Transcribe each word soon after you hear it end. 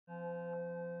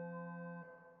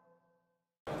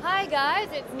guys,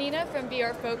 it's Nina from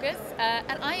VRFocus,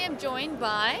 and I am joined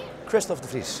by Christof de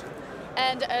Vries.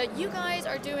 And you guys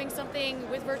are doing something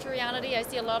with virtual reality. I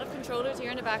see a lot of controllers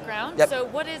here in the background. Yep. So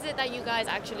what is it that you guys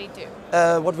actually do?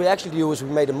 What we actually do is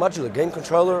we made a modular game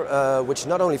controller which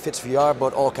not only fits VR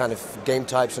but all kind of game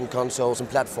types and consoles and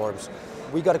platforms.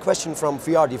 We got a question from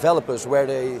VR developers where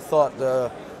they thought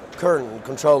the current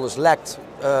controllers lacked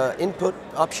input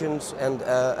options and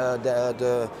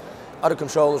the other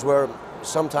controllers were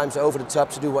sometimes over the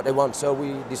top to do what they want. So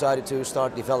we decided to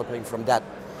start developing from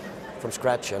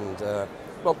scratch, and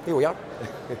well, here we are.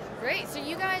 Great, so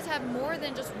you guys have more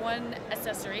than just one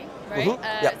accessory, right?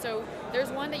 Mm-hmm. Yep. So there's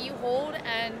one that you hold,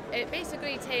 and it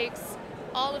basically takes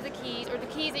all of the keys, or the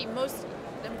keys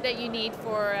that you need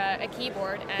for a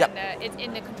keyboard, and Yep. It's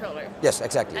in the controller. Yes,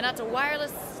 exactly. And that's a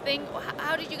wireless thing.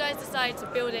 How did you guys decide to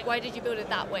build it? Why did you build it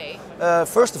that way?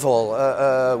 First of all,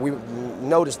 we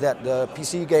noticed that the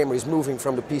PC gamer is moving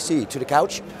from the PC to the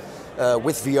couch.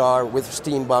 With VR, with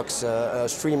Steambox,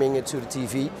 streaming it to the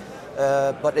TV,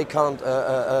 but they can't.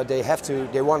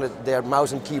 They wanted their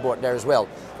mouse and keyboard there as well.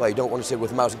 Well, you don't want to sit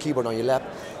with a mouse and keyboard on your lap,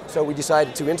 so we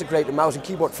decided to integrate the mouse and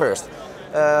keyboard first.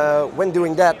 When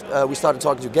doing that, we started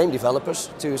talking to game developers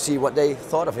to see what they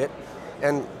thought of it,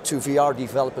 and to VR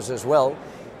developers as well.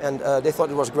 And they thought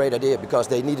it was a great idea because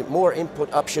they needed more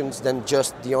input options than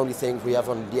just the only thing we have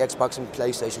on the Xbox and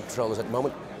PlayStation controllers at the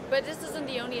moment. But this isn't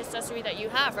the only accessory that you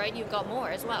have, right? You've got more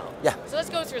as well. Yeah. So let's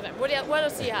go through them. What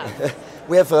else do you have?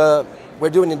 We're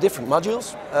doing in different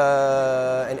modules,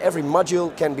 and every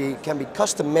module can be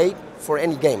custom made for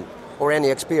any game or any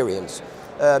experience.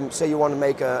 Say you want to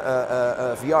make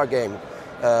a VR game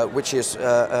which is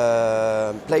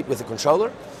played with a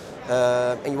controller,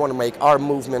 and you want to make arm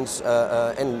movements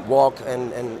and walk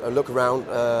and look around.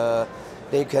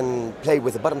 Then you can play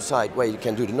with the bottom side where you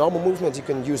can do the normal movements. You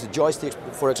can use the joysticks,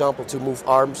 for example, to move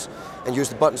arms, and use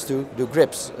the buttons to do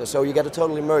grips. So you get a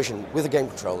total immersion with a game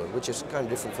controller, which is kind of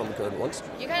different from the current ones.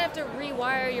 You kind of have to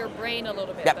rewire your brain a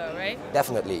little bit, Yep, though, right?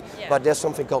 Definitely. Yeah. But there's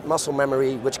something called muscle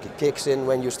memory, which kicks in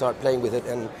when you start playing with it.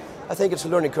 And I think it's a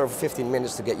learning curve of 15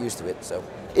 minutes to get used to it. So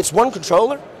it's one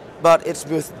controller, but it's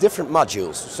with different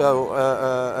modules.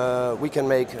 So we can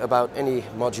make about any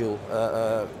module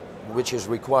which is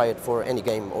required for any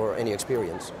game or any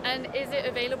experience. And is it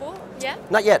available yet?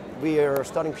 Not yet. We are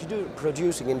starting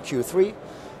producing in Q3,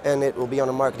 and it will be on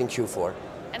the market in Q4.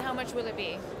 And how much will it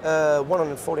be?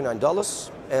 $149,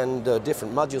 and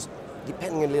different modules,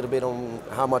 depending a little bit on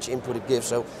how much input it gives.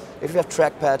 So if you have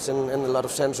trackpads and a lot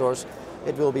of sensors,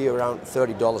 it will be around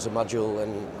 $30 a module,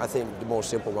 and I think the more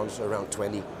simple ones are around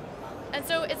 $20. And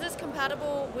so is this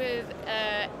compatible with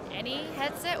any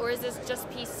headset, or is this just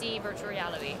PC virtual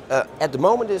reality? At the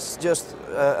moment it's just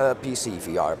PC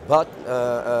VR, but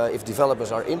if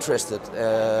developers are interested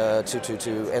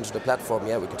to enter the platform,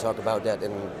 yeah, we can talk about that,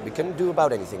 and we can do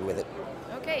about anything with it.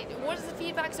 Okay, what is the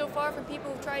feedback so far from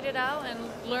people who've tried it out and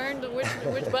learned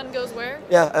which button goes where?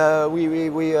 Yeah,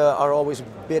 we are always a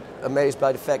bit amazed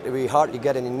by the fact that we hardly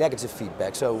get any negative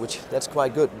feedback, so that's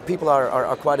quite good. People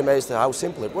are quite amazed at how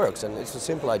simple it works, and it's a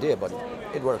simple idea, but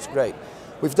it works great.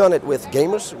 We've done it with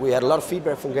gamers. We had a lot of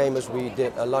feedback from gamers. We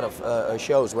did a lot of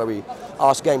shows where we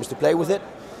asked gamers to play with it,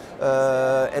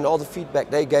 and all the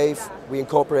feedback they gave, we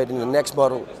incorporated in the next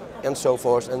model, and so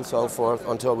forth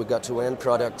until we got to an end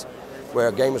product where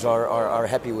gamers are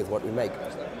happy with what we make.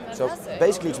 Fantastic. So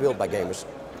basically it's built by gamers.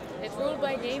 It's ruled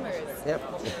by gamers. Yep.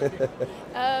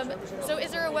 So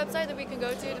is there a website that we can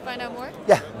go to find out more?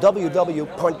 Yeah,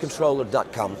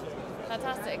 www.pointcontroller.com.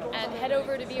 Fantastic. And head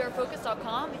over to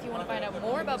vrfocus.com if you want to find out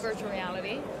more about virtual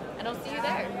reality, and I'll see you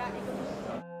there.